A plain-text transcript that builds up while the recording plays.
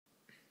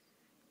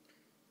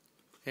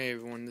Hey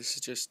everyone, this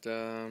is just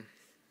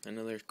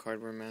another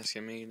cardboard mask I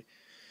made.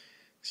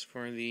 It's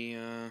for the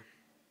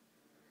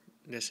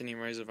Destiny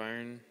Rise of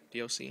Iron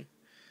DLC.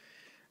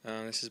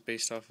 This is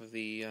based off of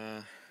the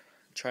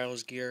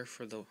Trials gear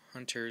for the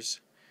hunters,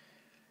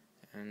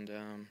 and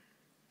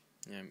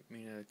yeah, I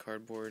made out of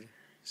cardboard.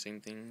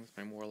 Same thing with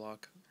my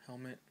Warlock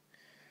helmet.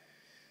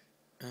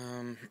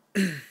 Um,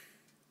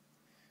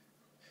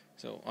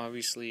 so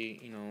obviously,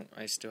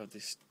 I still have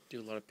to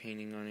do a lot of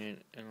painting on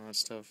it and all that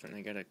stuff, and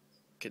I gotta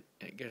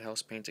get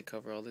house paint to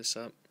cover all this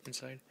up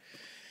inside.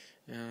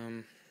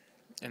 Um,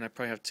 and I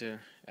probably have to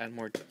add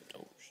more.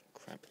 Oh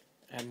crap!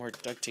 Add more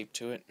duct tape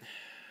to it,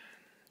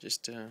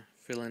 just to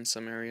fill in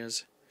some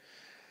areas.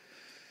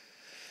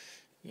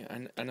 Yeah,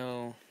 I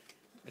know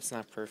it's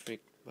not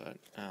perfect, but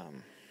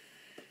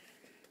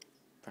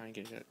probably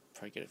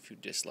get a few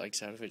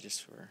dislikes out of it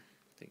just for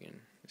thinking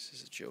this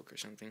is a joke or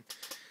something.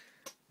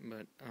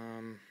 But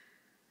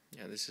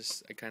yeah,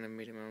 I kind of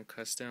made it my own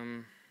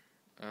custom.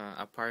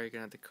 I'm probably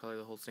gonna have to color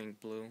the whole thing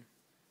blue.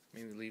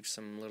 Maybe leave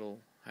some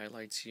little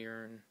highlights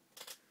here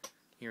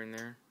and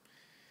there.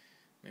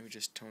 Maybe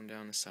just tone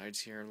down the sides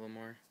here a little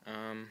more.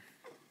 I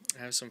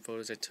have some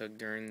photos I took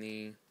during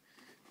the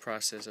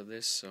process of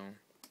this, so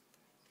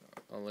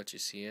I'll let you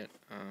see it.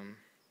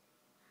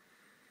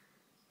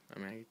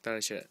 I thought I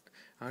should.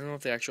 I don't know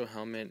if the actual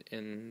helmet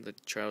in the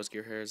Trials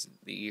gear has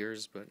the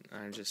ears, but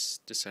I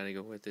just decided to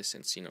go with this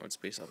since it's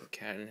based off a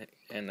cat,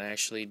 and I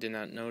actually did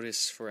not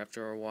notice for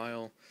after a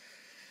while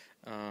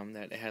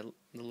that it had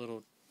the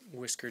little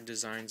whisker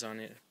designs on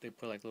it. They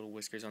put like little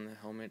whiskers on the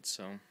helmet,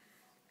 so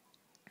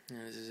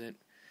yeah, this is it.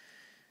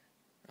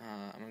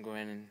 I'm gonna go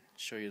ahead and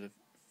show you the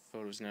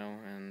photos now,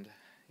 and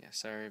yeah,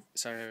 sorry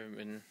I haven't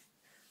been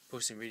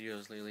posting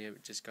videos lately.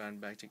 I've just gotten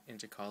back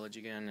into college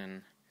again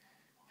and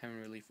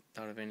haven't really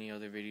thought of any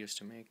other videos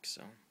to make,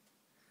 so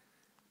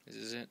this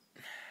is it.